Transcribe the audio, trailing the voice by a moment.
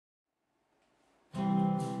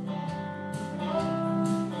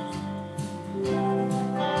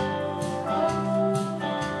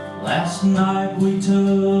Last night we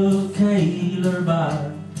took Taylor by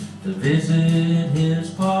to visit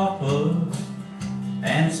his papa,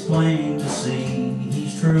 and it's plain to see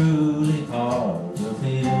he's truly part of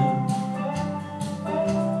him.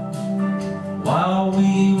 While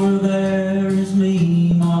we were there, his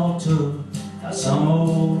meme took some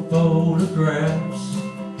old photographs.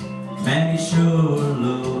 Man, he sure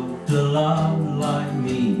looked a lot like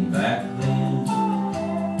me back then.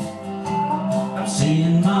 I'm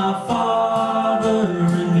seeing my father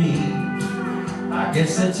in me, I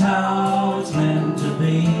guess that's how it's meant to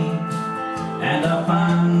be. And I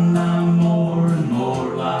find I'm more and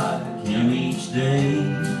more like him each day.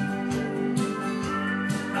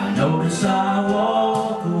 I notice I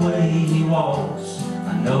walk the way he walks,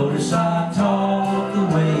 I notice I talk the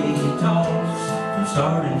way he talks. I'm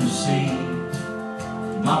starting to see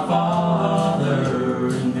my father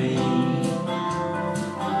in me.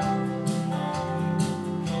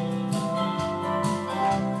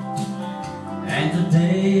 And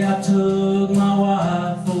today I took my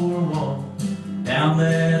wife for a walk down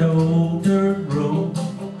that old dirt road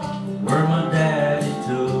where my daddy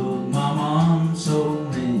took my mom so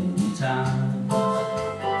many times.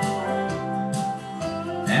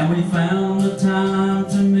 And we found the time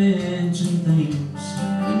to mention things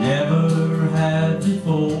we never had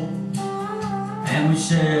before, and we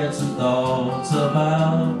shared some thoughts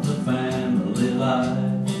about the family life.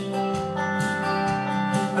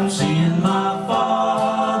 I'm seeing my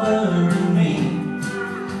father in me,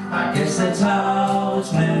 I guess that's how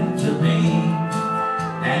it's meant to be.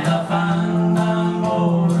 And I find I'm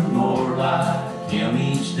more and more like him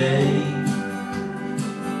each day.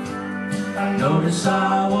 I notice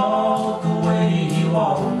I walk the way he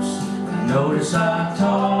walks, I notice I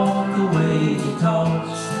talk the way he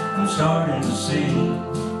talks. I'm starting to see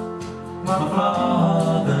my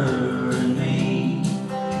father in me.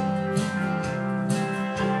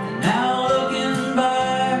 And now looking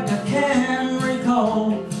back, I can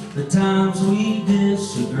recall the times we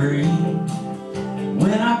disagreed,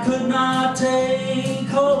 when I could not take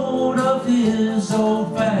hold of his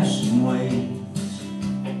old-fashioned ways.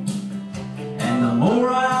 And the more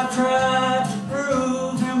I tried to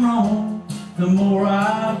prove him wrong, the more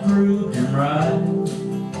I proved him right.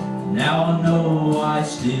 Now I know I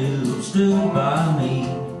still stood by me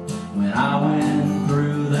when I went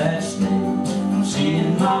through that stage. I'm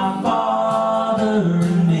seeing my father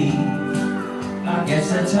in me, I guess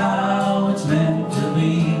that's how it's meant to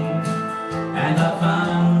be. And I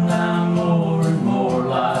find I'm more and more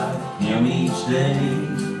like him each day.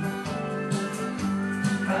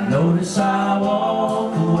 I notice I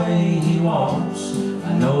walk the way he walks,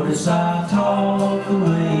 I notice I talk the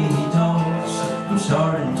way he talks. I'm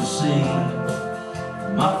starting to see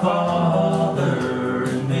my father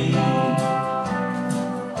in me.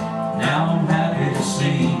 Now I'm happy to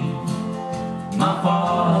see my father